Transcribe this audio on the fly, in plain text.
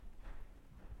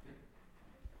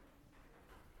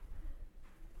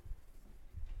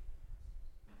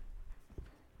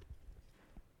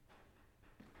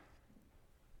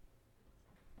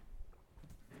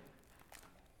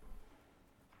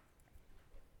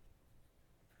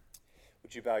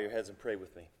Would you bow your heads and pray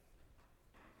with me?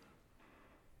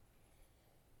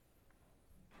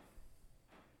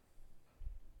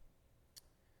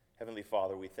 Heavenly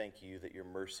Father, we thank you that your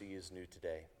mercy is new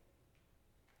today.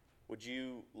 Would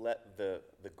you let the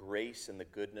grace and the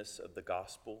goodness of the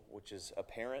gospel, which is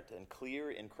apparent and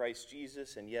clear in Christ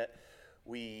Jesus, and yet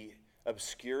we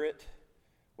obscure it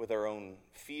with our own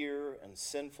fear and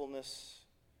sinfulness,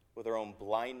 with our own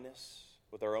blindness,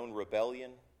 with our own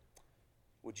rebellion.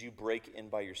 Would you break in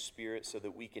by your Spirit so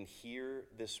that we can hear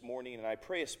this morning? And I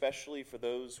pray especially for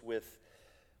those with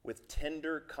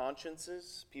tender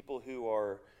consciences, people who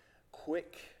are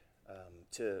quick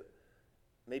to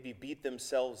maybe beat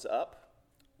themselves up.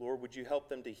 Lord, would you help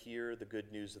them to hear the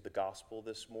good news of the gospel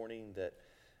this morning, that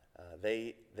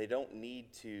they don't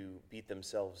need to beat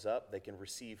themselves up. They can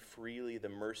receive freely the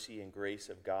mercy and grace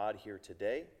of God here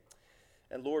today.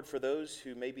 And Lord, for those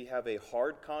who maybe have a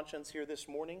hard conscience here this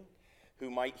morning, who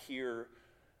might hear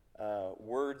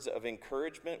words of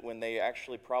encouragement when they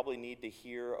actually probably need to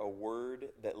hear a word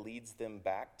that leads them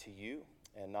back to you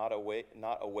and not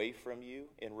away from you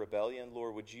in rebellion,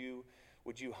 Lord, would you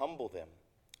humble them,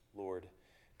 Lord?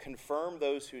 Confirm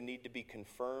those who need to be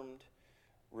confirmed.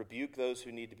 Rebuke those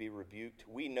who need to be rebuked.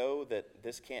 We know that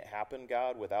this can't happen,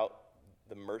 God, without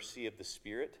the mercy of the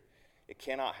Spirit. It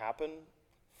cannot happen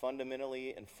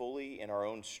fundamentally and fully in our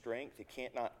own strength. It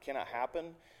cannot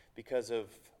happen because of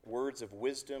words of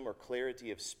wisdom or clarity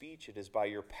of speech. It is by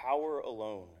your power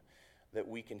alone that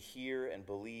we can hear and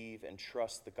believe and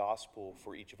trust the gospel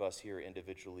for each of us here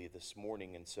individually this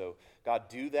morning. And so, God,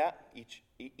 do that,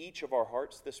 each of our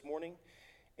hearts this morning,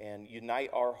 and unite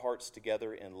our hearts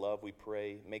together in love, we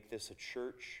pray. Make this a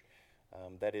church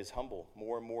that is humble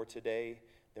more and more today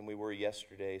than we were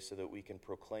yesterday, so that we can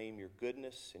proclaim your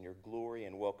goodness and your glory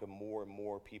and welcome more and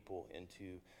more people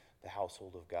into the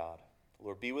household of God.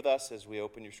 Lord, be with us as we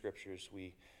open your scriptures.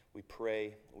 We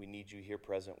pray. We need you here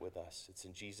present with us. It's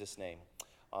in Jesus' name.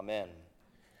 Amen.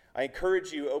 I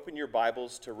encourage you, open your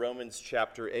Bibles to Romans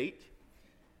chapter 8.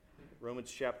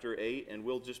 Romans chapter 8, and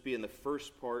we'll just be in the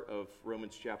first part of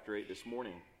Romans chapter 8 this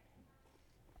morning.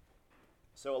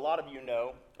 So a lot of you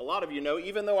know,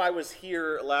 even though I was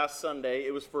here last Sunday,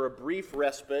 it was for a brief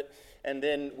respite, and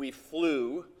then we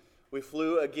flew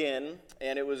again,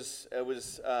 and it was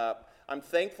I'm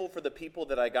thankful for the people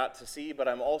that I got to see, but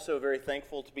I'm also very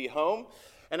thankful to be home.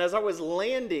 And as I was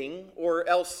landing, or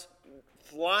else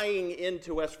flying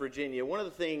into West Virginia, one of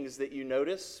the things that you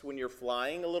notice when you're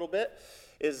flying a little bit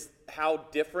is how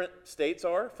different states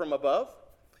are from above.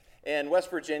 And West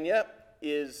Virginia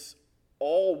is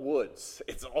all woods.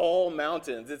 It's all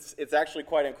mountains. It's actually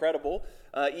quite incredible.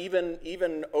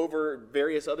 Even over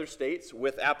various other states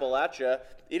with Appalachia,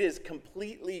 it is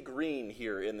completely green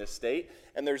here in this state.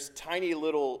 And there's tiny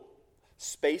little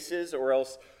spaces or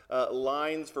else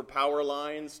lines for power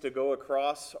lines to go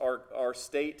across our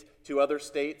state to other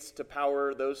states to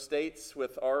power those states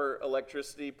with our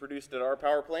electricity produced at our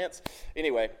power plants.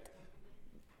 Anyway,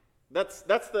 that's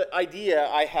the idea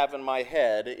I have in my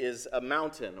head, is a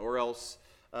mountain or else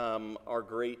our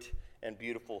great and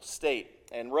beautiful state.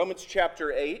 And Romans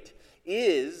chapter 8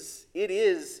 is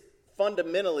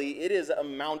fundamentally a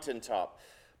mountaintop.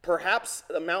 Perhaps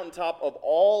a mountaintop of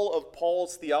all of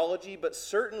Paul's theology, but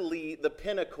certainly the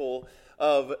pinnacle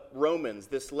of Romans,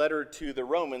 this letter to the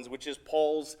Romans, which is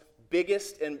Paul's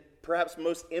biggest and perhaps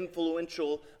most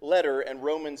influential letter, and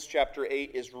Romans chapter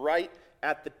 8 is right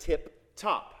at the tip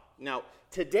top. Now,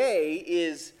 today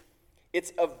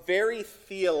it's a very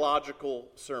theological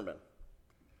sermon.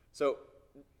 So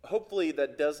hopefully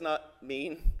that does not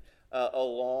mean a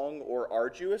long or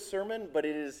arduous sermon, but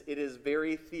it is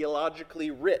very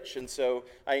theologically rich. And so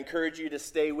I encourage you to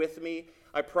stay with me.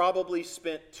 I probably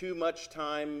spent too much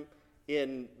time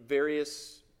in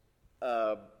various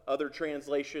other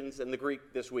translations in the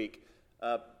Greek this week.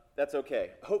 That's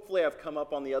okay. Hopefully I've come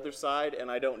up on the other side and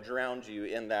I don't drown you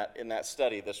in that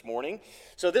study this morning.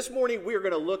 So this morning we're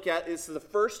going to look at, this is the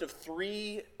first of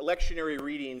 3 lectionary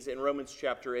readings in Romans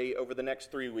chapter 8 over the next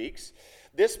 3 weeks.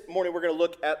 This morning we're going to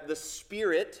look at the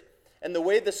Spirit and the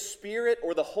way the Spirit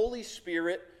or the Holy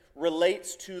Spirit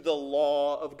relates to the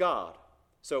law of God.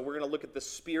 So we're going to look at the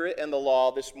Spirit and the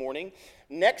law this morning.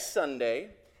 Next Sunday,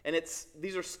 and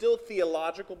these are still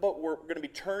theological, but we're going to be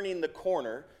turning the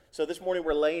corner. So this morning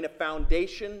we're laying a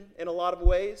foundation in a lot of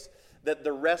ways that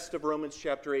the rest of Romans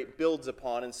chapter 8 builds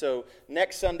upon. And so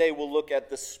next Sunday we'll look at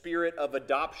the spirit of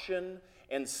adoption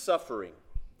and suffering.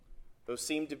 Those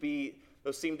seem to be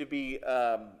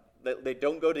They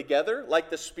don't go together,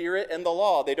 like the Spirit and the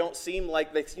law. They seem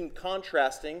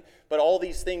contrasting, but all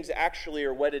these things actually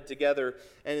are wedded together.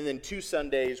 And then 2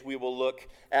 Sundays, we will look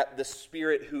at the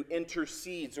Spirit who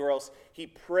intercedes, or else he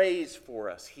prays for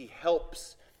us. He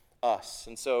helps us.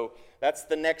 And so that's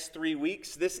the next 3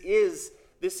 weeks. This is,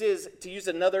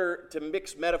 to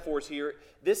mix metaphors here,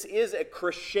 this is a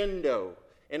crescendo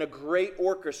in a great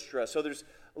orchestra. So there's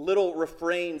little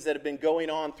refrains that have been going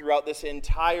on throughout this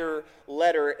entire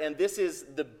letter, and this is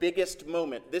the biggest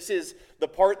moment. This is the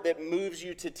part that moves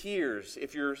you to tears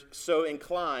if you're so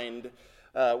inclined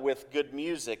with good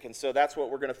music. And so that's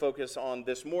what we're going to focus on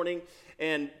this morning.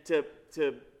 And to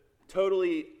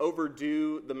totally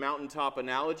overdo the mountaintop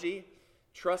analogy,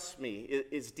 trust me,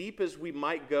 as deep as we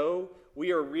might go,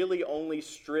 we are really only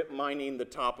strip mining the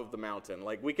top of the mountain.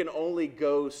 Like, we can only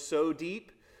go so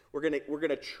deep. We're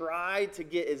gonna try to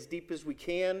get as deep as we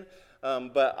can,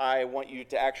 but I want you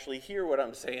to actually hear what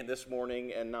I'm saying this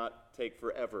morning and not take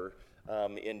forever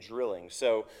in drilling.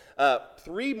 So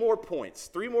 3 more points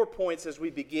as we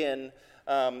begin,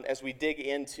 as we dig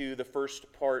into the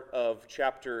first part of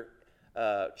chapter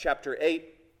 8.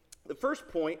 The first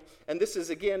point, and this is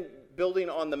again building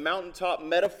on the mountaintop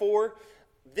metaphor,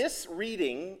 this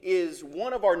reading is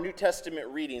one of our New Testament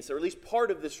readings, or at least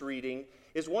part of this reading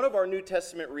is one of our New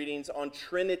Testament readings on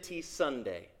Trinity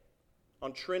Sunday.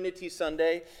 On Trinity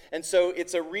Sunday. And so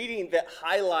it's a reading that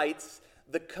highlights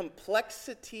the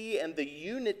complexity and the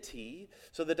unity,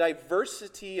 so the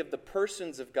diversity of the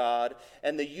persons of God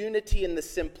and the unity and the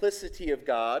simplicity of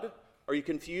God. Are you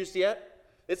confused yet?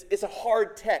 It's a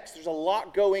hard text. There's a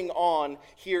lot going on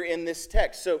here in this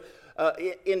text. So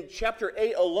in chapter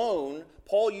 8 alone,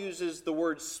 Paul uses the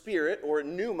word spirit, or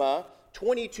pneuma,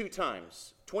 22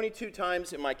 times. 22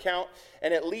 times in my count,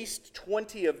 and at least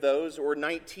 20 of those, or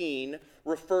 19,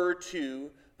 refer to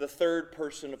the third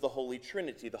person of the Holy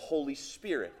Trinity, the Holy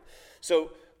Spirit.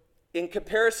 So in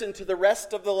comparison to the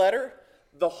rest of the letter,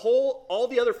 all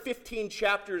the other 15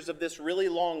 chapters of this really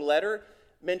long letter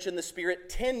mention the Spirit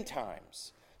 10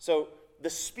 times. So the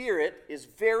Spirit is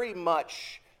very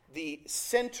much the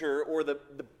center, or the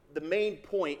main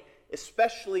point,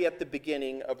 especially at the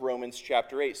beginning of Romans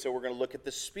chapter 8. So we're going to look at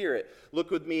the Spirit.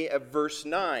 Look with me at verse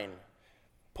 9.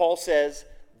 Paul says,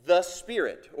 the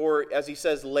Spirit, or as he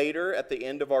says later at the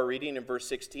end of our reading in verse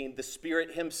 16, the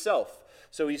Spirit himself.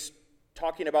 So he's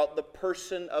talking about the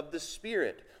person of the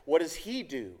Spirit. What does he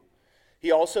do?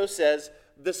 He also says,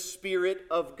 the Spirit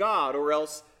of God, or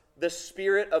else the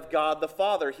Spirit of God the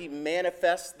Father. He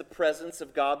manifests the presence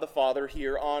of God the Father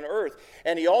here on earth.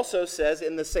 And he also says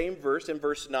in the same verse, in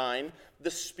verse 9, the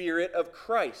Spirit of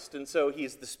Christ. And so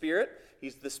he's the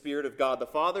Spirit of God the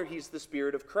Father, he's the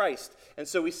Spirit of Christ. And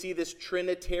so we see this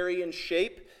Trinitarian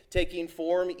shape taking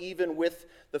form even with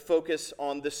the focus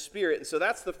on the Spirit. And so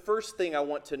that's the first thing I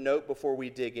want to note before we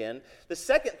dig in. The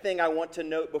second thing I want to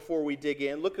note before we dig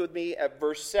in, look with me at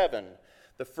verse 7,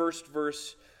 the first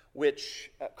verse which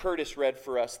Curtis read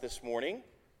for us this morning.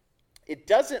 It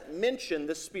doesn't mention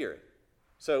the Spirit.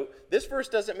 So this verse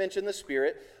doesn't mention the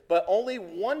Spirit, but only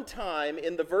one time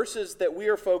in the verses that we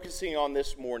are focusing on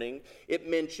this morning, it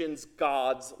mentions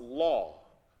God's law.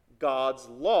 God's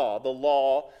law, the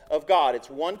law of God. It's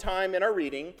one time in our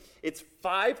reading. It's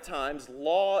 5 times.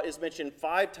 Law is mentioned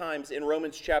 5 times in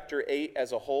Romans chapter 8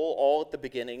 as a whole, all at the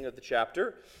beginning of the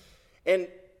chapter. And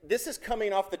this is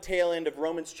coming off the tail end of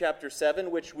Romans chapter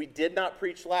 7, which we did not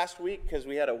preach last week because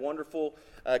we had a wonderful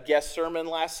guest sermon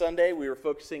last Sunday. We were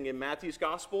focusing in Matthew's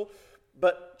gospel.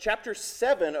 But chapter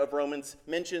 7 of Romans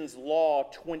mentions law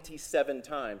 27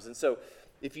 times. And so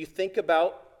if you think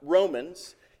about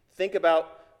Romans, think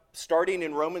about starting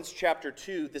in Romans chapter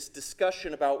 2, this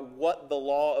discussion about what the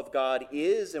law of God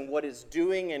is and what is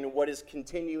doing and what is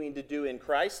continuing to do in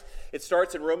Christ. It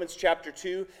starts in Romans chapter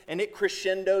 2 and it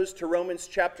crescendos to Romans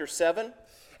chapter 7.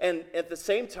 And at the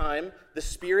same time, the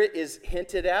Spirit is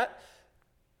hinted at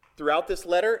throughout this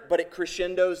letter, but it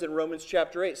crescendos in Romans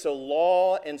chapter 8. So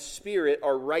law and Spirit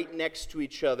are right next to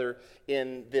each other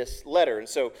in this letter. And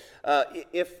so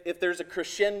if there's a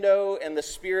crescendo and the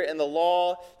Spirit and the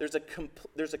law, there's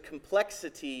a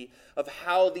complexity of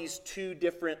how these two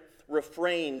different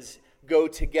refrains go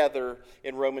together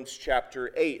in Romans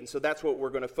chapter 8. And so that's what we're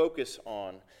going to focus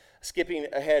on. Skipping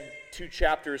ahead 2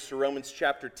 chapters to Romans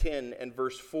chapter 10 and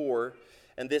verse 4,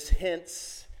 and this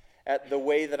hints at the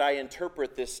way that I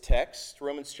interpret this text.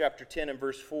 Romans chapter 10 and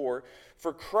verse 4,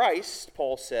 for Christ,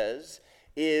 Paul says,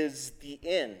 is the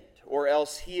end, or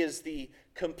else he is the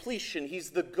completion. He's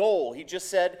the goal. He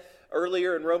just said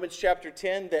earlier in Romans chapter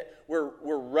 10 that we're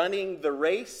running the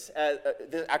race.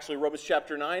 Actually, Romans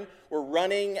chapter 9, we're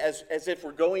running as if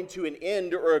we're going to an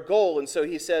end or a goal. And so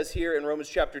he says here in Romans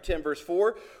chapter 10, verse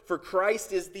 4, for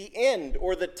Christ is the end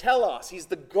or the telos. He's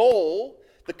the goal,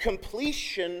 the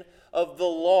completion of the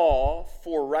law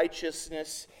for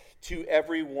righteousness to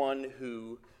everyone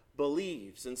who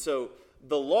believes. And so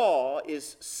the law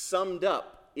is summed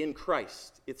up in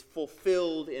Christ. It's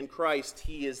fulfilled in Christ.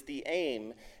 He is the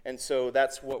aim. And so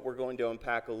that's what we're going to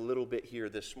unpack a little bit here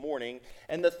this morning.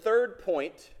 And the third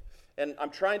point, and I'm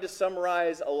trying to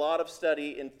summarize a lot of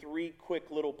study in 3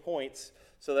 quick little points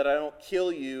so that I don't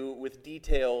kill you with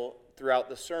detail throughout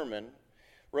the sermon.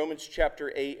 Romans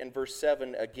chapter 8 and verse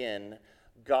 7 again,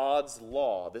 God's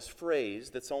law, this phrase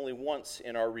that's only once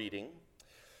in our reading.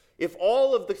 If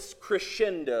all of this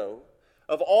crescendo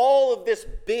of all of this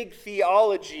big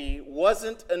theology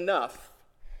wasn't enough,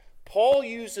 Paul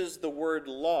uses the word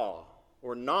law,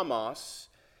 or nomos,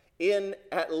 in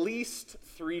at least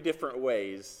 3 different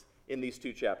ways in these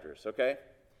 2 chapters, okay?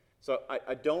 So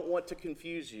I don't want to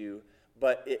confuse you,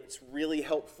 but it's really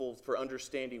helpful for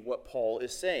understanding what Paul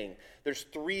is saying. There's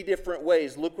 3 different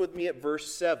ways. Look with me at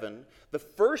verse 7. The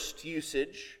first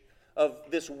usage of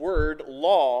this word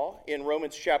law in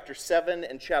Romans chapter 7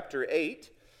 and chapter 8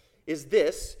 is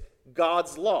this,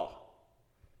 God's law.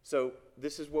 So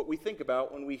this is what we think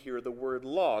about when we hear the word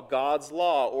law. God's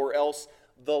law, or else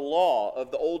the law of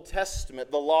the Old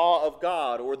Testament, the law of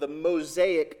God, or the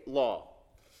Mosaic law.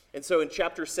 And so in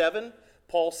chapter 7,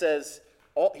 Paul says,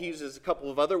 he uses a couple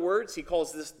of other words. He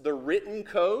calls this the written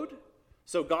code.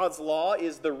 So God's law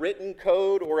is the written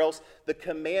code, or else the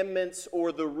commandments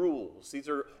or the rules. These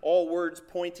are all words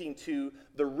pointing to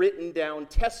the written down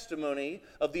testimony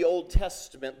of the Old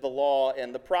Testament, the law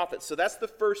and the prophets. So that's the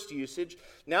first usage.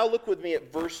 Now look with me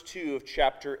at verse 2 of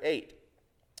chapter 8.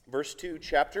 Verse 2,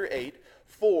 chapter 8.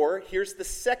 For, here's the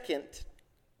second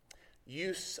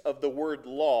use of the word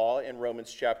law in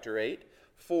Romans chapter 8.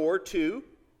 For, 2,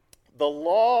 the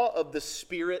law of the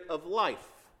Spirit of life.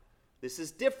 This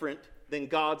is different than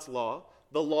God's law.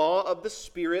 The law of the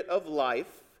Spirit of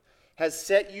life has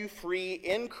set you free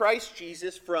in Christ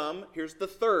Jesus from, here's the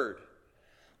third,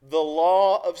 the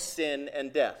law of sin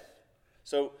and death.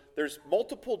 So there's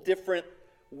multiple different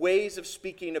ways of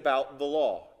speaking about the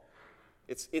law.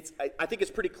 I think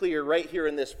it's pretty clear right here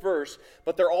in this verse,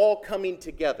 but they're all coming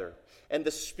together. And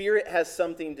the Spirit has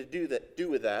something to do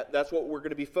with that. That's what we're going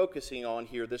to be focusing on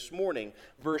here this morning.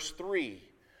 Verse 3.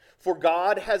 For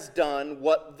God has done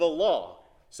what the law.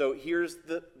 So here's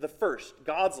the first,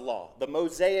 God's law, the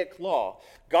Mosaic law.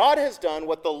 God has done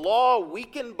what the law,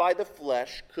 weakened by the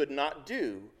flesh, could not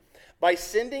do. By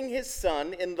sending his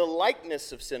Son in the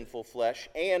likeness of sinful flesh,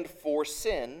 and for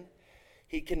sin,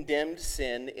 he condemned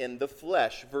sin in the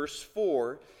flesh. Verse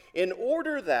 4, in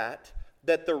order that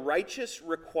the righteous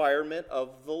requirement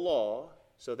of the law,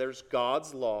 so there's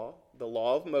God's law, the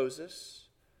law of Moses,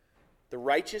 the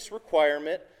righteous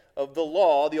requirement of the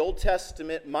law, the Old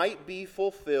Testament, might be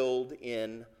fulfilled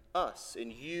in us, in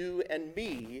you and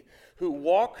me, who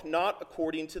walk not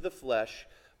according to the flesh,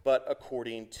 but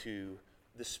according to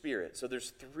the Spirit. So there's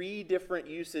 3 different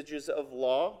usages of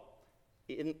law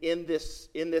in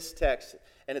this text,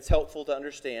 and it's helpful to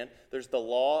understand. There's the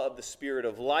law of the Spirit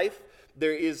of life,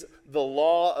 there is the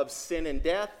law of sin and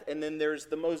death, and then there's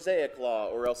the Mosaic law,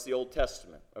 or else the Old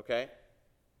Testament, okay?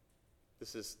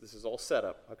 This is all set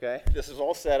up, okay? This is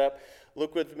all set up.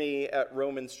 Look with me at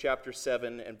Romans chapter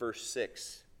 7 and verse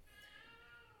 6.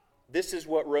 This is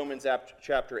what Romans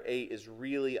chapter 8 is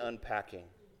really unpacking.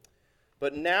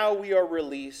 But now we are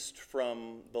released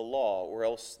from the law, or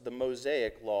else the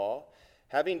Mosaic law,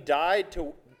 having died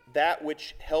to that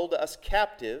which held us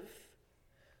captive,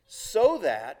 so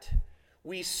that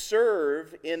we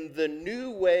serve in the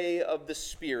new way of the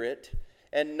Spirit,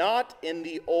 and not in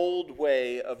the old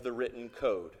way of the written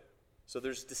code. So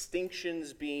there's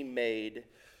distinctions being made.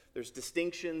 There's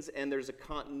distinctions and there's a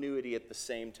continuity at the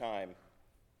same time.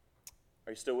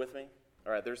 Are you still with me?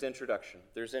 All right, there's introduction.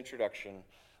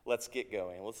 Let's get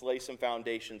going. Let's lay some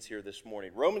foundations here this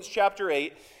morning. Romans chapter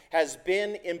 8 has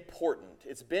been important.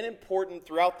 It's been important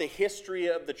throughout the history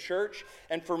of the church.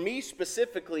 And for me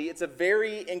specifically, it's a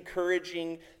very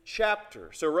encouraging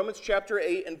chapter. So Romans chapter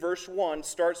 8 and verse 1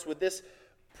 starts with this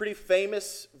pretty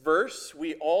famous verse.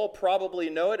 We all probably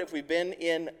know it if we've been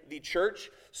in the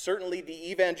church, certainly the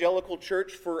evangelical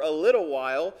church for a little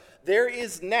while. There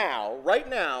is now, right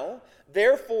now,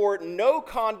 therefore no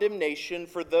condemnation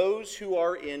for those who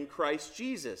are in Christ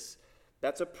Jesus.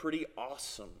 That's a pretty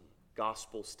awesome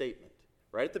gospel statement.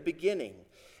 right at the beginning.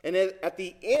 And at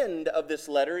the end of this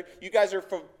letter, you guys are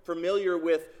familiar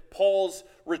with Paul's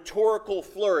rhetorical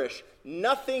flourish.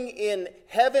 Nothing in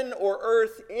heaven or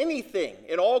earth, anything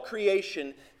in all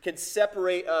creation can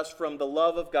separate us from the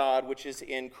love of God, which is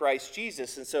in Christ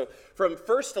Jesus. And so from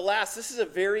first to last, this is a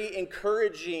very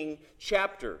encouraging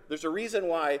chapter. There's a reason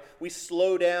why we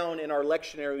slow down in our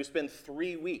lectionary. We spend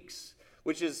 3 weeks,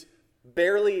 which is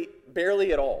barely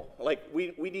at all. Like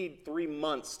we need 3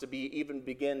 months to even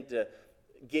begin to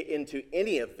get into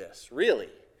any of this, really.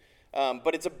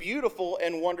 But it's a beautiful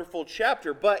and wonderful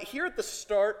chapter. But here at the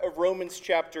start of Romans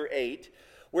chapter 8,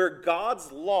 where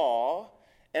God's law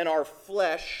and our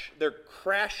flesh, they're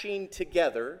crashing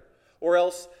together, or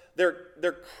else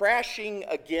they're crashing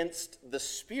against the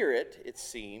Spirit, it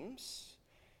seems.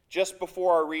 Just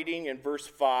before our reading in verse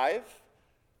 5,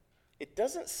 it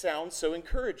doesn't sound so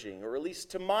encouraging, or at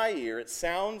least to my ear, it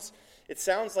sounds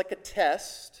like a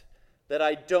test that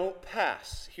I don't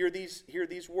pass. Hear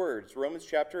these words, Romans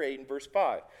chapter 8 and verse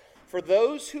 5. For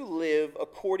those who live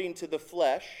according to the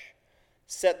flesh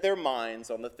set their minds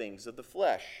on the things of the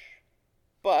flesh.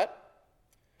 But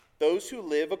those who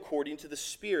live according to the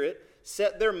Spirit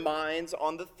set their minds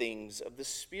on the things of the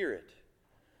Spirit.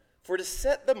 For to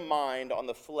set the mind on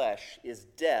the flesh is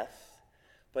death,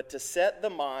 but to set the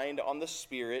mind on the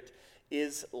Spirit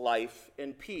is life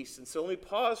and peace. And so let me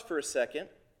pause for a second.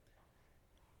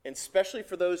 And especially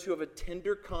for those who have a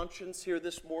tender conscience here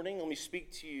this morning, let me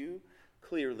speak to you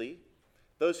clearly.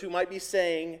 Those who might be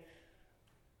saying,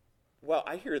 well,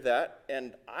 I hear that,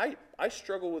 and I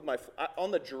struggle with on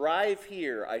the drive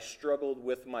here, I struggled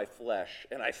with my flesh,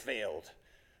 and I failed.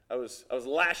 I was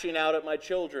lashing out at my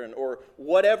children, or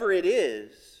whatever it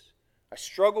is. I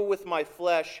struggle with my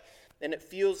flesh, and it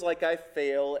feels like I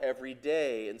fail every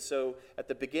day. And so at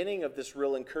the beginning of this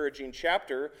real encouraging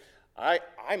chapter,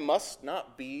 I must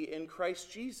not be in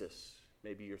Christ Jesus.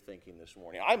 Maybe you're thinking this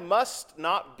morning. I must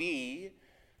not be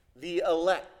the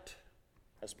elect,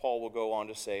 as Paul will go on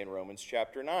to say in Romans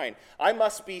chapter 9. I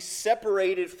must be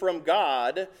separated from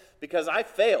God because I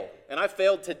failed. And I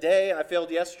failed today and I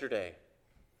failed yesterday.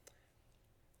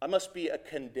 I must be a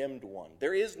condemned one.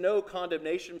 There is no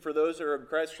condemnation for those who are in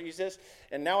Christ Jesus.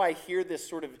 And now I hear this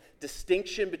sort of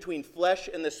distinction between flesh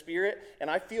and the Spirit, and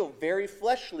I feel very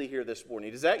fleshly here this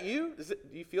morning. Is that you?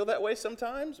 Do you feel that way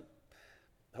sometimes?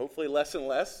 Hopefully less and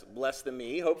less than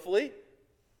me, hopefully.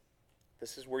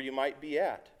 This is where you might be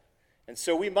at. And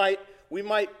so we might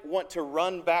want to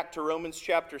run back to Romans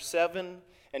chapter 7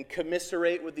 and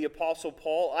commiserate with the Apostle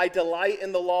Paul. I delight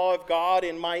in the law of God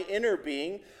in my inner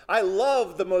being. I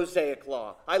love the Mosaic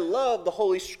law. I love the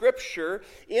Holy Scripture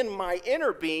in my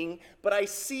inner being, but I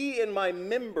see in my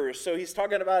members. So he's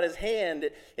talking about his hand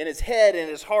and his head and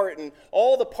his heart and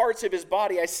all the parts of his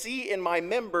body. I see in my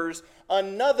members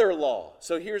another law.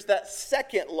 So here's that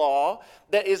second law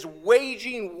that is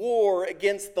waging war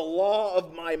against the law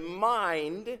of my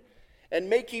mind and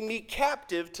making me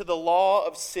captive to the law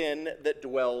of sin that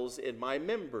dwells in my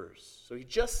members. So he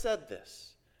just said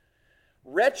this.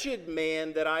 Wretched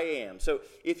man that I am. So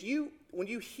when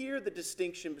you hear the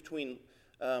distinction between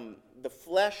the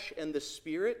flesh and the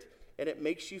Spirit, and it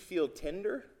makes you feel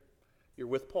tender, you're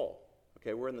with Paul.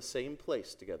 Okay, we're in the same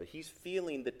place together. He's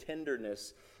feeling the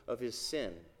tenderness of his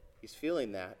sin. He's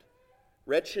feeling that.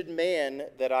 Wretched man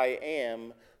that I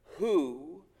am,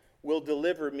 who will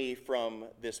deliver me from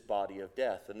this body of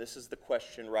death? And this is the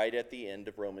question right at the end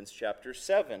of Romans chapter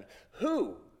 7.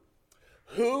 Who?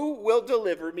 Who will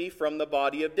deliver me from the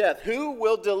body of death? Who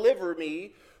will deliver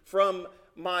me from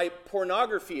my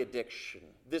pornography addiction?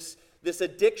 This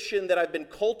addiction that I've been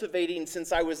cultivating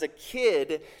since I was a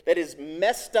kid that has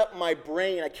messed up my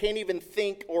brain. I can't even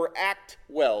think or act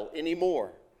well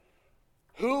anymore.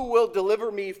 Who will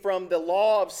deliver me from the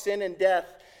law of sin and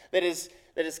death that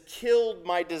has killed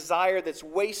my desire, that's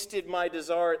wasted my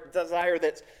desire,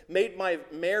 that's made my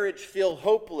marriage feel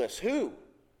hopeless? Who?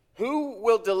 Who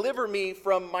will deliver me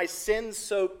from my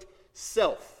sin-soaked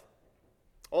self?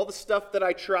 All the stuff that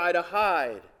I try to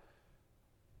hide.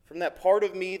 From that part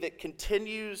of me that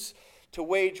continues to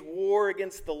wage war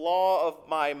against the law of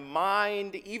my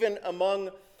mind, even among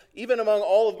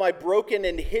all of my broken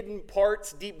and hidden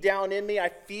parts deep down in me. I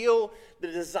feel the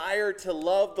desire to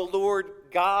love the Lord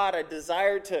God. I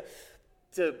desire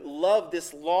to love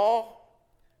this law.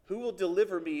 Who will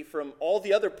deliver me from all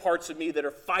the other parts of me that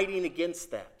are fighting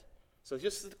against that? So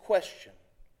just the question.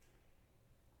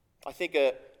 I think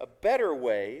a better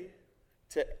way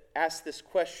to ask this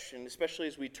question, especially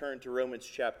as we turn to Romans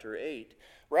chapter 8,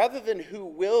 rather than who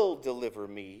will deliver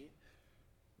me,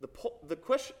 the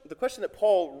question that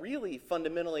Paul really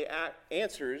fundamentally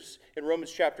answers in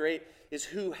Romans chapter 8 is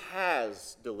who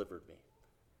has delivered me?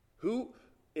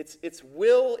 It's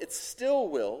will, it's still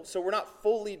will, so we're not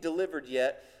fully delivered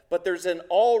yet, but there's an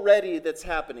already that's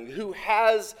happening. Who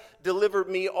has delivered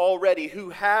me already? Who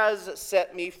has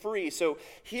set me free? So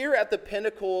here at the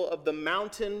pinnacle of the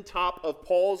mountaintop of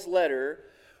Paul's letter,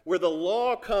 where the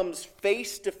law comes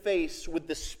face to face with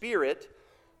the Spirit,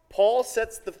 Paul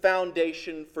sets the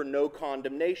foundation for no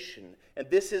condemnation. And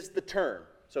this is the turn.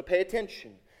 So pay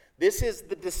attention. This is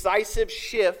the decisive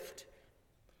shift,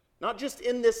 not just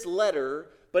in this letter,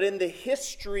 but in the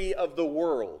history of the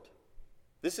world.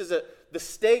 The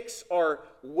stakes are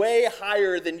way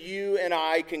higher than you and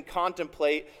I can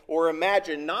contemplate or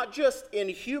imagine, not just in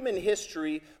human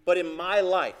history, but in my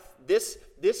life. This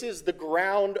is the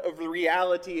ground of the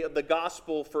reality of the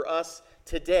gospel for us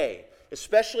today,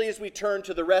 especially as we turn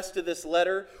to the rest of this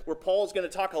letter, where Paul's going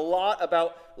to talk a lot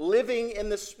about living in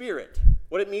the Spirit,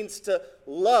 what it means to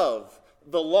love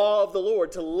the law of the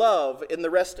Lord, to love in the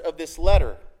rest of this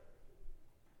letter.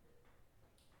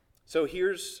 So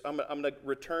I'm going to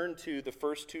return to the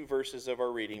first two verses of our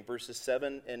reading, verses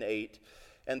 7 and 8.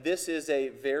 And this is a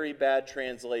very bad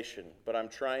translation, but I'm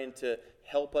trying to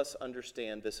help us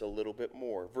understand this a little bit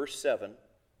more. Verse 7,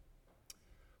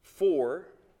 for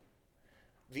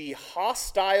the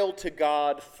hostile to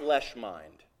God flesh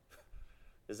mind.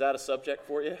 Is that a subject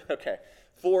for you? Okay.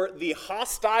 For the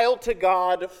hostile to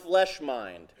God flesh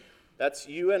mind. That's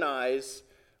you and I's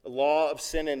law of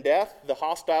sin and death, the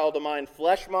hostile to mind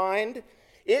flesh mind.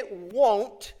 It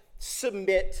won't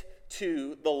submit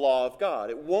to the law of God.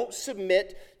 It won't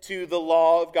submit to the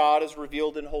law of God as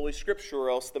revealed in Holy Scripture, or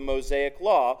else the Mosaic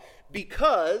law,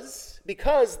 because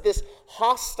this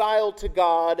hostile to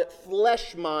God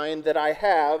flesh mind that I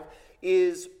have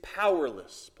is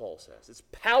powerless, Paul says. It's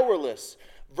powerless.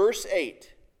 Verse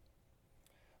 8,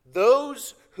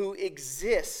 those who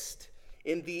exist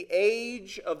in the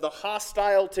age of the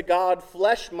hostile to God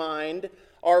flesh mind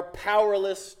are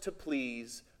powerless to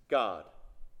please God.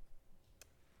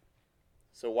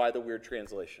 So why the weird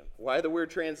translation? Why the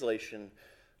weird translation?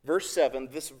 Verse 7,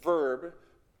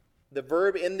 the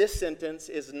verb in this sentence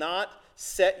is not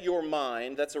set your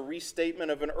mind. That's a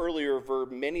restatement of an earlier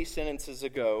verb many sentences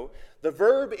ago. The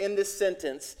verb in this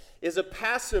sentence is a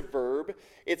passive verb.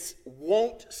 It's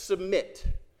won't submit.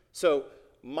 So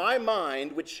my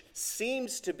mind, which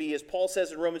seems to be, as Paul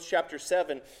says in Romans chapter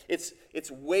 7, it's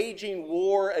waging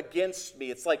war against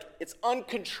me. It's like it's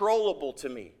uncontrollable to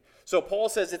me. So Paul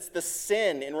says it's the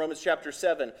sin in Romans chapter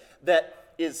 7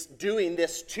 that is doing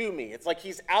this to me. It's like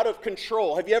he's out of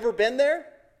control. Have you ever been there?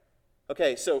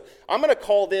 Okay, so I'm going to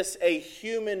call this a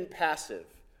human passive.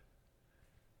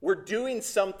 We're doing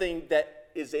something that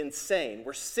is insane.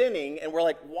 We're sinning, and we're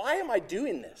like, why am I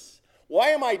doing this? Why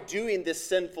am I doing this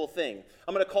sinful thing?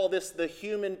 I'm going to call this the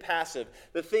human passive,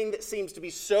 the thing that seems to be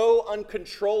so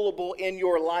uncontrollable in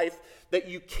your life that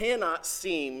you cannot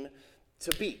seem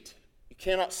to beat. You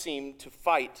cannot seem to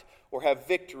fight or have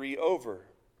victory over.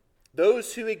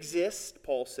 Those who exist,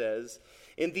 Paul says,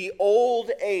 in the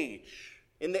old age,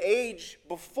 in the age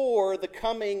before the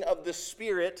coming of the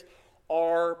Spirit,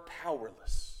 are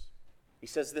powerless. He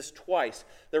says this twice.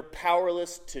 They're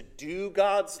powerless to do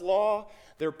God's law.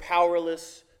 They're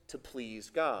powerless to please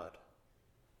God.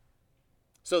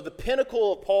 So the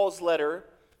pinnacle of Paul's letter,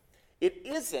 it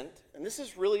isn't, and this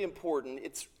is really important,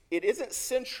 it isn't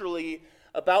centrally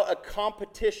about a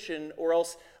competition or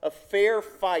else a fair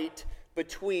fight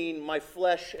between my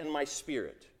flesh and my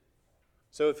spirit.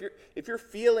 So if you're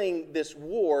feeling this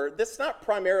war, that's not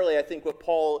primarily, I think, what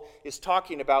Paul is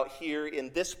talking about here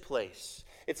in this place.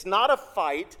 It's not a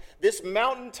fight. This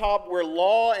mountaintop where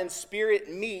law and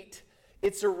spirit meet,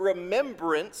 it's a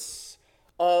remembrance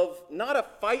of not a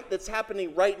fight that's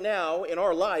happening right now in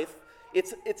our life.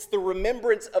 It's the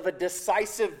remembrance of a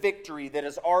decisive victory that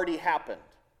has already happened.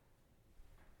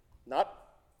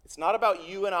 It's not about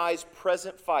you and I's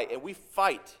present fight. And we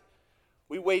fight.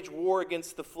 We wage war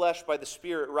against the flesh by the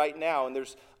Spirit right now. And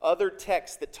there's other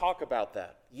texts that talk about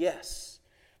that. Yes.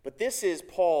 But this is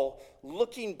Paul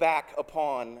looking back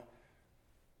upon,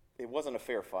 it wasn't a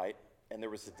fair fight, and there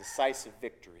was a decisive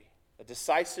victory. A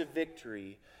decisive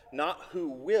victory, not who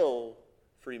will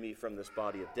free me from this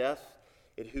body of death,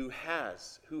 it who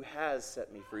has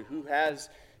set me free, who has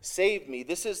saved me.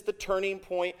 This is the turning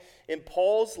point in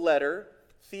Paul's letter,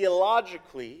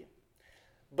 theologically,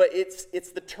 but it's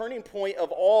the turning point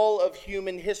of all of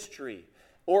human history.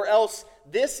 Or else,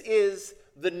 this is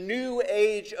the new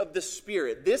age of the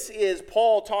Spirit. This is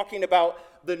Paul talking about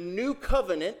the new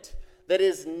covenant that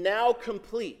is now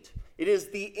complete. It is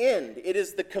the end. It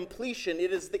is the completion.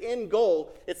 It is the end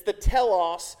goal. It's the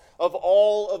telos of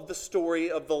all of the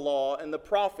story of the law and the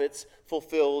prophets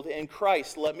fulfilled in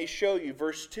Christ. Let me show you.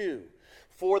 Verse 2.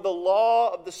 For the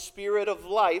law of the Spirit of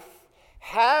life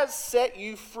has set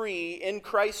you free in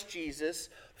Christ Jesus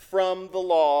from the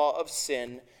law of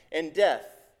sin and death.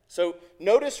 So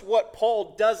notice what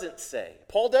Paul doesn't say.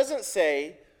 Paul doesn't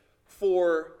say,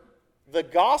 for the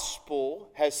gospel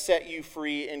has set you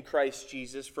free in Christ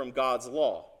Jesus from God's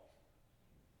law.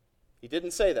 He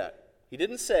didn't say that. He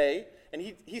didn't say, and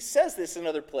he says this in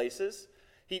other places.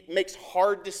 He makes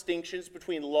hard distinctions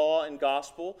between law and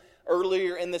gospel.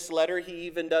 Earlier in this letter, he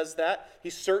even does that. He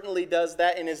certainly does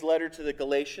that in his letter to the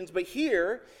Galatians. But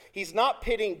here, he's not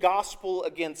pitting gospel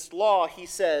against law. He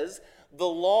says, the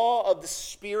law of the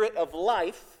Spirit of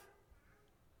life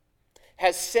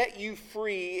has set you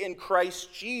free in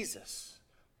Christ Jesus.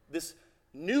 This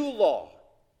new law.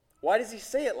 Why does he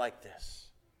say it like this?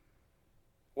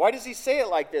 Why does he say it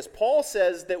like this? Paul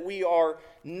says that we are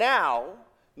now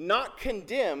not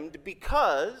condemned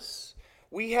because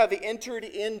we have entered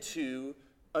into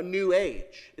a new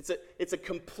age. It's a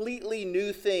completely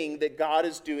new thing that God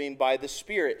is doing by the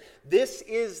Spirit. This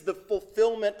is the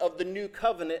fulfillment of the new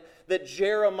covenant that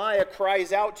Jeremiah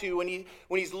cries out to when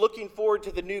he's looking forward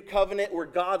to the new covenant where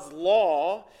God's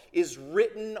law is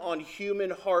written on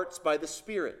human hearts by the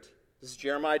Spirit. This is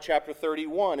Jeremiah chapter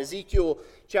 31, Ezekiel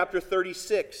chapter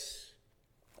 36.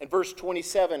 In verse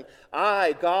 27,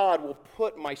 I, God, will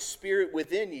put my Spirit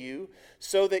within you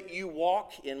so that you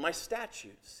walk in my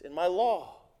statutes, in my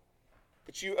law,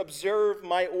 that you observe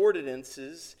my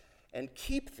ordinances and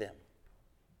keep them.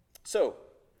 So,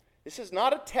 this is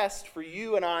not a test for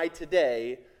you and I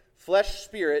today, flesh,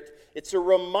 spirit. It's a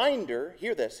reminder,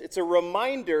 hear this, it's a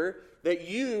reminder that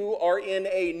you are in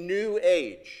a new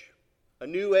age. A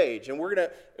new age. And we're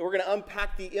gonna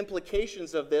unpack the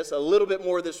implications of this a little bit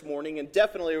more this morning and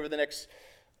definitely over the next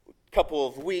couple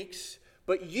of weeks.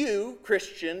 But you,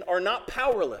 Christian, are not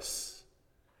powerless.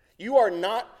 You are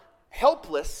not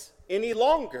helpless any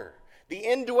longer. The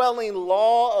indwelling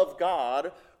law of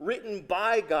God, written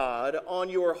by God on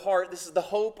your heart, this is the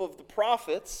hope of the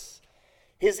prophets,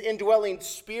 his indwelling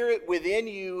Spirit within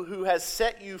you who has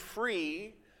set you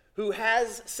free,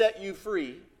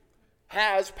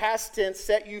 has, past tense,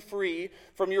 set you free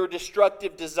from your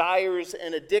destructive desires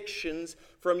and addictions,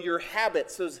 from your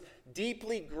habits, those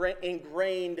deeply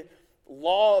ingrained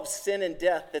law of sin and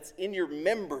death that's in your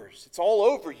members. It's all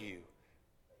over you.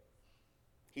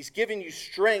 He's given you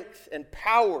strength and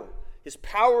power. His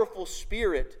powerful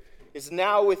Spirit is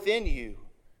now within you,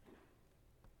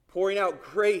 pouring out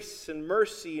grace and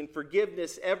mercy and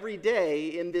forgiveness every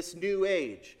day in this new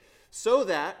age, so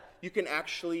that you can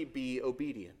actually be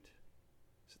obedient.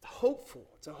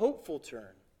 It's a hopeful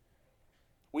turn.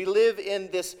 We live in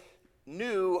this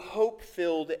new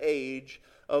hope-filled age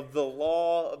of the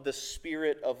law of the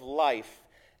Spirit of life,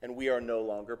 and we are no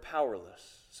longer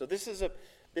powerless. So this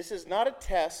is not a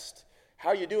test.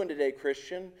 How you doing today,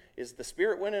 Christian? Is the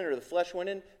Spirit winning or the flesh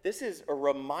winning? This is a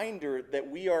reminder that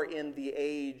we are in the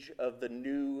age of the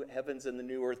new heavens and the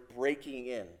new earth breaking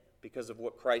in because of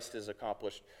what Christ has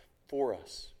accomplished for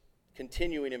us.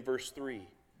 Continuing in verse 3.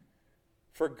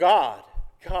 For God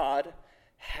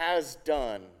has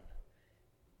done,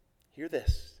 hear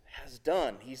this, has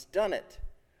done, he's done it,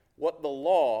 what the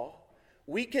law,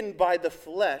 weakened by the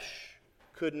flesh,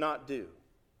 could not do.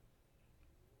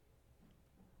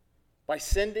 By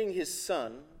sending his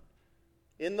Son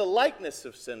in the likeness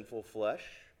of sinful flesh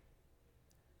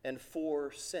and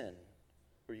for sin,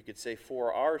 or you could say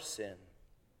for our sin,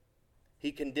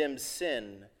 he condemns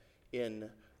sin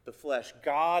in the flesh.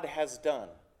 God has done.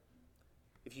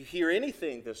 If you hear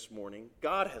anything this morning,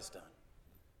 God has done.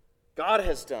 God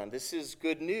has done. This is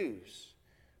good news.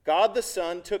 God the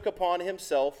Son took upon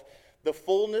himself the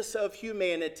fullness of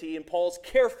humanity, and Paul's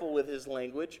careful with his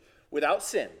language, without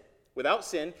sin. Without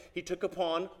sin, he took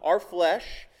upon our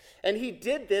flesh, and he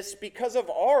did this because of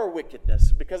our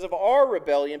wickedness, because of our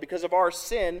rebellion, because of our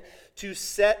sin, to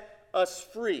set us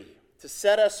free. To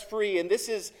set us free. And this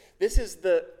is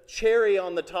the cherry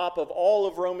on the top of all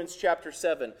of Romans chapter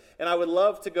 7. And I would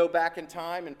love to go back in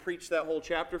time and preach that whole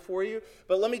chapter for you.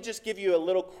 But let me just give you a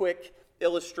little quick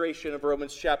illustration of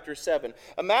Romans chapter 7.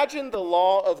 Imagine the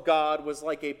law of God was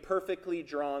like a perfectly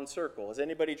drawn circle. Has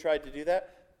anybody tried to do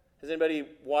that? Has anybody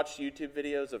watched YouTube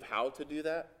videos of how to do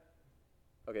that?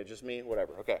 Okay, just me?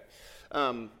 Whatever. Okay.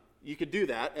 You could do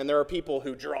that. And there are people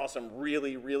who draw some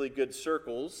really, really good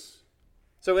circles.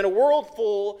 So in a world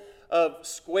full of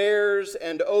squares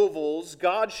and ovals,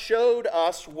 God showed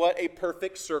us what a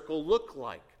perfect circle looked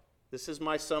like. This is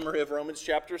my summary of Romans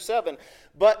chapter 7.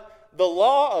 But the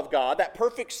law of God, that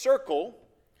perfect circle,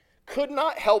 could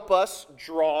not help us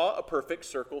draw a perfect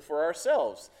circle for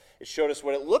ourselves. It showed us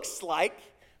what it looks like,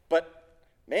 but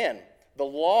man, the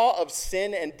law of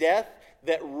sin and death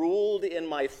that ruled in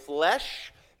my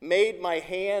flesh made my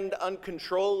hand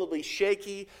uncontrollably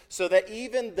shaky, so that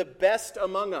even the best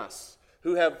among us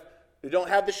who don't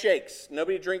have the shakes,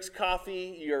 nobody drinks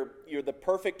coffee, you're the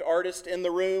perfect artist in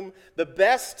the room, the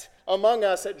best among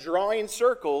us at drawing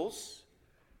circles,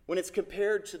 when it's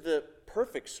compared to the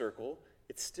perfect circle,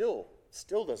 it still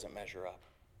doesn't measure up.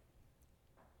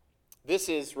 This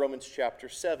is Romans chapter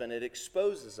 7. It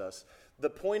exposes us. The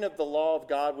point of the law of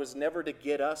God was never to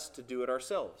get us to do it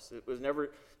ourselves. It was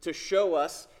never to show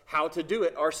us how to do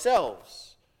it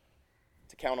ourselves,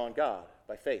 to count on God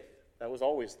by faith. That was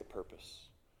always the purpose.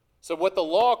 So what the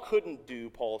law couldn't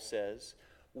do, Paul says,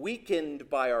 weakened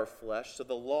by our flesh, so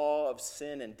the law of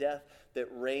sin and death that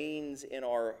reigns in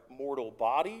our mortal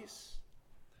bodies,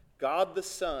 God the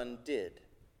Son did.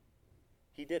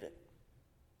 He did it.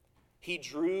 He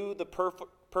drew the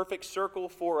perfect circle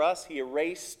for us. He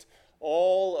erased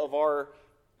all of our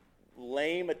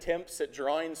lame attempts at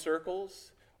drawing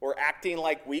circles or acting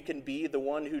like we can be the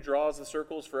one who draws the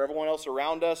circles for everyone else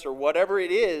around us, or whatever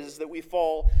it is that we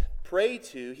fall prey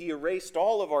to. He erased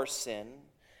all of our sin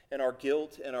and our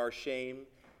guilt and our shame,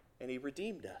 and he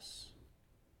redeemed us.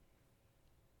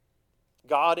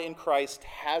 God in Christ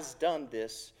has done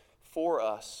this for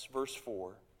us, verse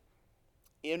 4.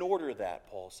 In order that,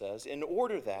 Paul says, in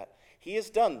order that he has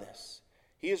done this,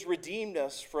 he has redeemed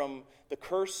us from the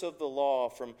curse of the law,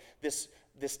 from this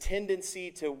tendency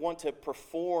to want to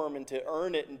perform and to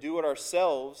earn it and do it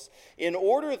ourselves, in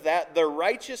order that the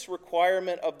righteous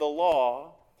requirement of the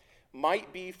law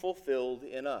might be fulfilled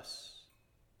in us,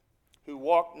 who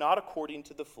walk not according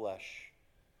to the flesh,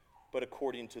 but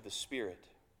according to the Spirit.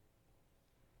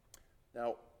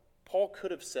 Now, Paul could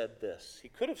have said this. He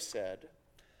could have said,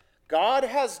 God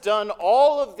has done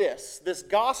all of this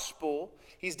gospel,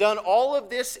 he's done all of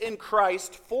this in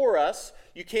Christ for us.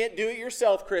 You can't do it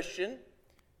yourself, Christian.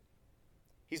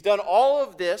 He's done all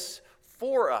of this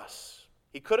for us.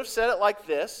 He could have said it like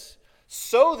this,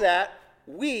 so that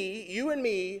we, you and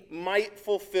me, might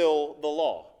fulfill the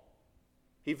law.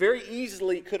 He very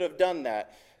easily could have done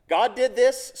that. God did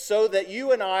this so that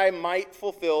you and I might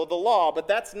fulfill the law, but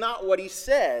that's not what he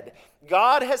said.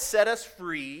 God has set us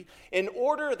free in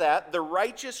order that the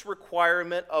righteous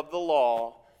requirement of the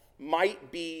law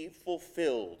might be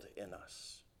fulfilled in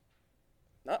us.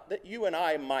 Not that you and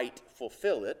I might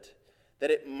fulfill it,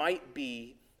 that it might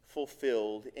be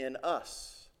fulfilled in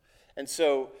us. And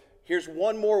so here's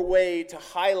one more way to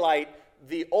highlight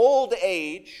the old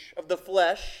age of the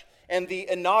flesh and the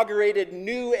inaugurated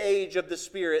new age of the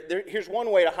Spirit. Here's one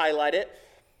way to highlight it.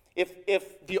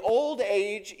 If the old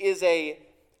age is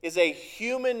a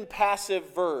human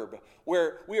passive verb,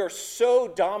 where we are so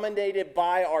dominated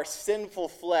by our sinful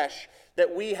flesh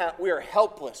that we are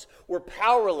helpless, we're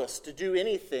powerless to do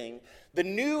anything, the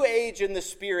new age in the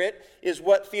Spirit is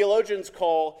what theologians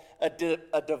call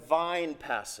a divine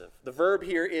passive. The verb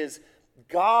here is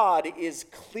God is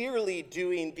clearly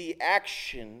doing the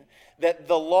action that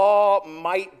the law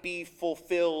might be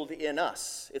fulfilled in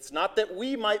us. It's not that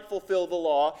we might fulfill the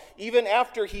law. Even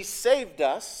after he saved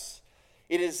us,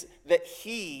 it is that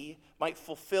he might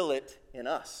fulfill it in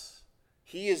us.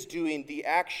 He is doing the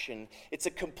action. It's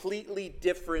a completely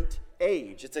different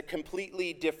age. It's a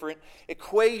completely different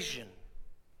equation.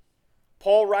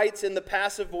 Paul writes in the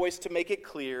passive voice to make it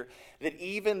clear that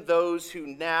even those who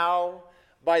now,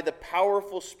 by the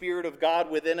powerful Spirit of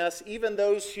God within us, even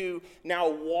those who now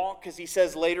walk, as he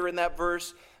says later in that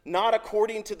verse, not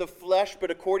according to the flesh,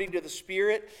 but according to the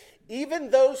Spirit,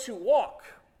 even those who walk,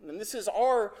 and this is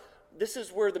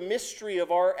where the mystery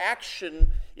of our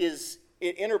action is,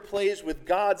 it interplays with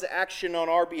God's action on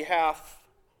our behalf.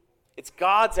 It's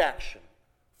God's action.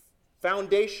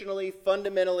 Foundationally,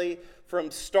 fundamentally,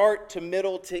 from start to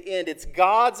middle to end. It's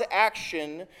God's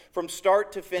action from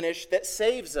start to finish that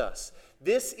saves us.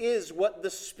 This is what the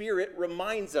Spirit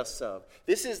reminds us of.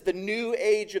 This is the new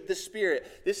age of the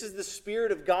Spirit. This is the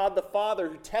Spirit of God the Father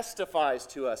who testifies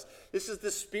to us. This is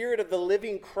the Spirit of the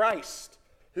living Christ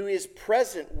who is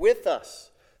present with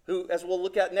us, who, as we'll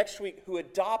look at next week, who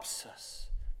adopts us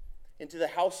into the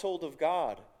household of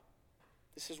God.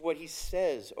 This is what he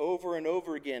says over and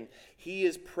over again. He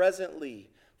is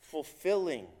presently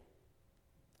fulfilling,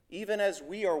 even as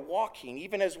we are walking,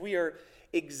 even as we are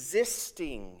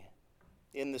existing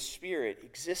in the Spirit,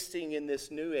 existing in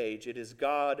this new age. It is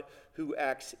God who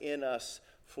acts in us,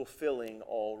 fulfilling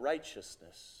all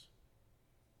righteousness.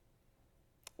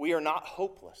 We are not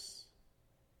hopeless.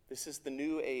 This is the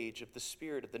new age of the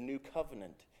Spirit, of the new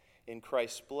covenant in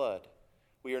Christ's blood.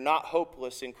 We are not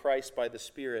hopeless in Christ by the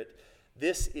Spirit.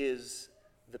 This is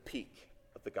the peak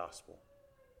of the gospel.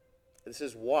 This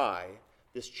is why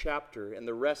this chapter and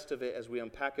the rest of it, as we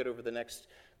unpack it over the next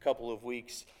couple of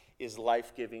weeks, is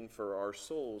life-giving for our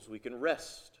souls. We can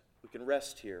rest. We can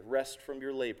rest here. Rest from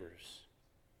your labors.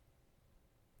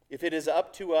 If it is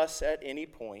up to us at any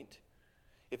point,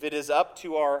 if it is up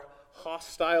to our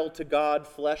hostile to God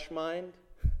flesh mind,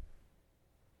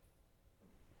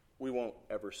 we won't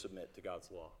ever submit to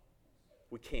God's law.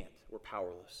 We can't. We're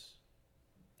powerless.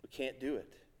 We can't do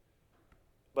it.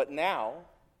 But now,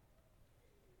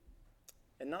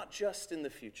 and not just in the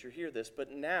future, hear this,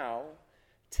 but now,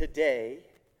 today,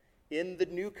 in the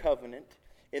new covenant,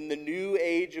 in the new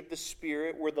age of the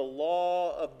Spirit, where the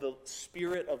law of the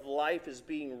Spirit of life is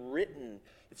being written,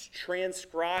 it's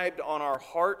transcribed on our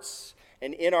hearts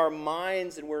and in our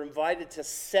minds, and we're invited to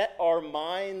set our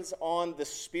minds on the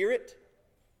Spirit.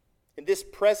 In this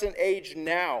present age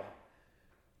now,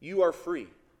 you are free.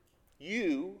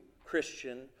 You,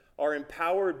 Christian, are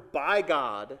empowered by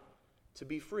God to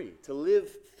be free, to live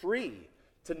free,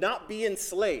 to not be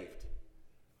enslaved,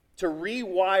 to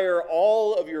rewire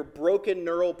all of your broken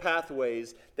neural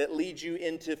pathways that lead you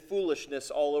into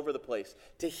foolishness all over the place,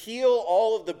 to heal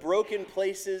all of the broken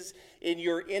places in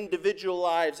your individual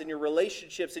lives, in your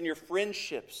relationships, in your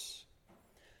friendships,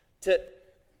 to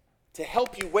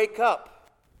help you wake up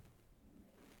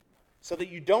so that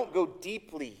you don't go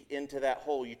deeply into that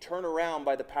hole. You turn around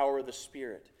by the power of the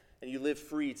Spirit and you live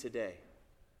free today.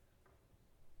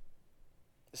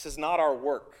 This is not our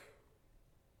work.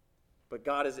 But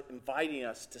God is inviting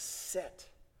us to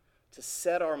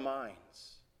set our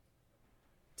minds,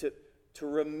 to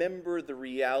remember the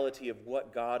reality of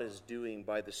what God is doing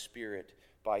by the Spirit,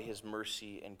 by His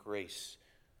mercy and grace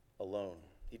alone.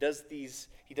 He does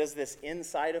this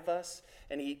inside of us,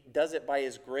 and He does it by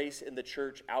His grace in the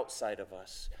church outside of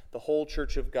us. The whole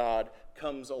church of God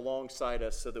comes alongside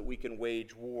us so that we can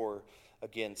wage war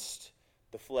against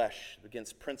the flesh,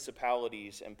 against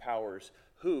principalities and powers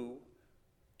who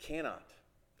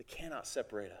they cannot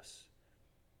separate us.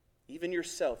 Even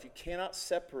yourself, you cannot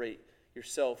separate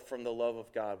yourself from the love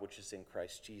of God which is in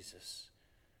Christ Jesus.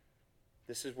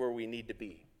 This is where we need to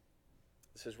be.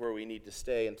 This is where we need to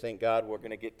stay, and thank God we're going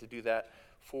to get to do that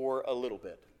for a little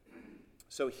bit.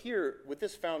 So here, with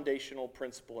this foundational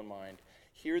principle in mind,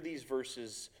 hear these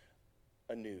verses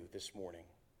anew this morning.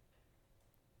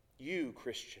 You,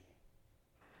 Christian,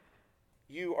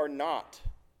 you are not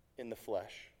in the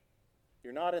flesh.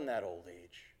 You're not in that old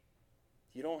age.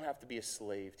 You don't have to be a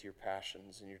slave to your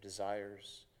passions and your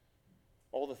desires,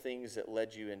 all the things that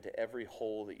led you into every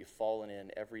hole that you've fallen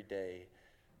in every day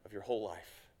of your whole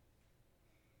life.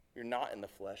 You're not in the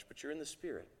flesh, but you're in the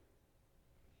Spirit.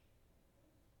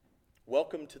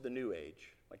 Welcome to the new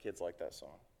age. My kids like that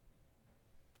song.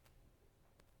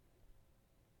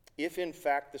 If in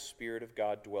fact the Spirit of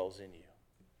God dwells in you,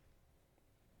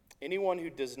 anyone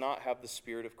who does not have the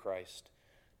Spirit of Christ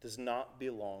does not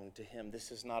belong to Him.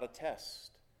 This is not a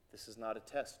test. This is not a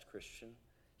test, Christian.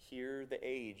 Hear the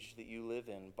age that you live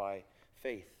in by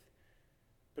faith.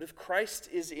 But if Christ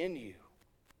is in you,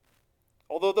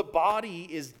 although the body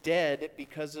is dead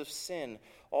because of sin,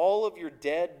 all of your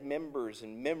dead members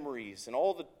and memories and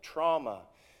all the trauma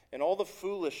and all the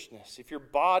foolishness, if your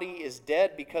body is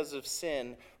dead because of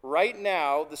sin, right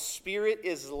now the Spirit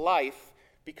is life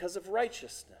because of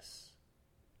righteousness.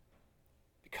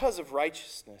 Because of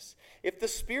righteousness. If the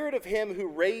Spirit of Him who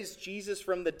raised Jesus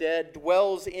from the dead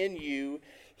dwells in you,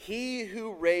 He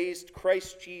who raised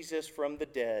Christ Jesus from the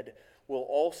dead will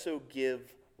also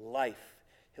give life.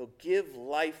 He'll give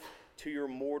life to your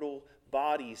mortal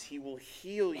bodies. He will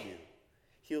heal you.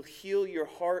 He'll heal your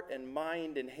heart and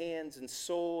mind and hands and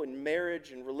soul and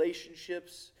marriage and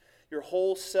relationships, your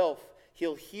whole self.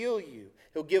 He'll heal you.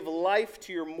 He'll give life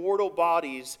to your mortal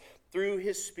bodies through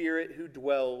His Spirit who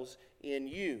dwells in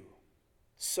you.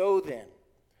 So then,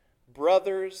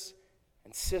 brothers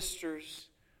and sisters,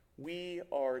 we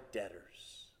are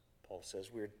debtors. Paul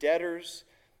says we are debtors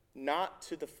not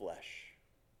to the flesh,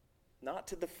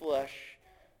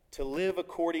 to live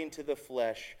according to the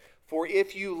flesh. For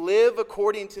if you live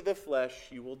according to the flesh,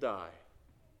 you will die.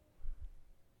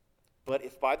 But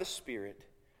if by the Spirit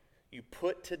you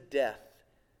put to death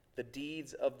the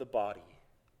deeds of the body,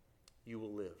 you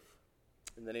will live.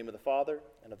 In the name of the Father,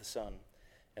 and of the Son,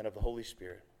 and of the Holy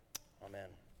Spirit. Amen.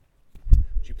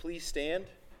 Would you please stand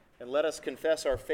and let us confess our faith?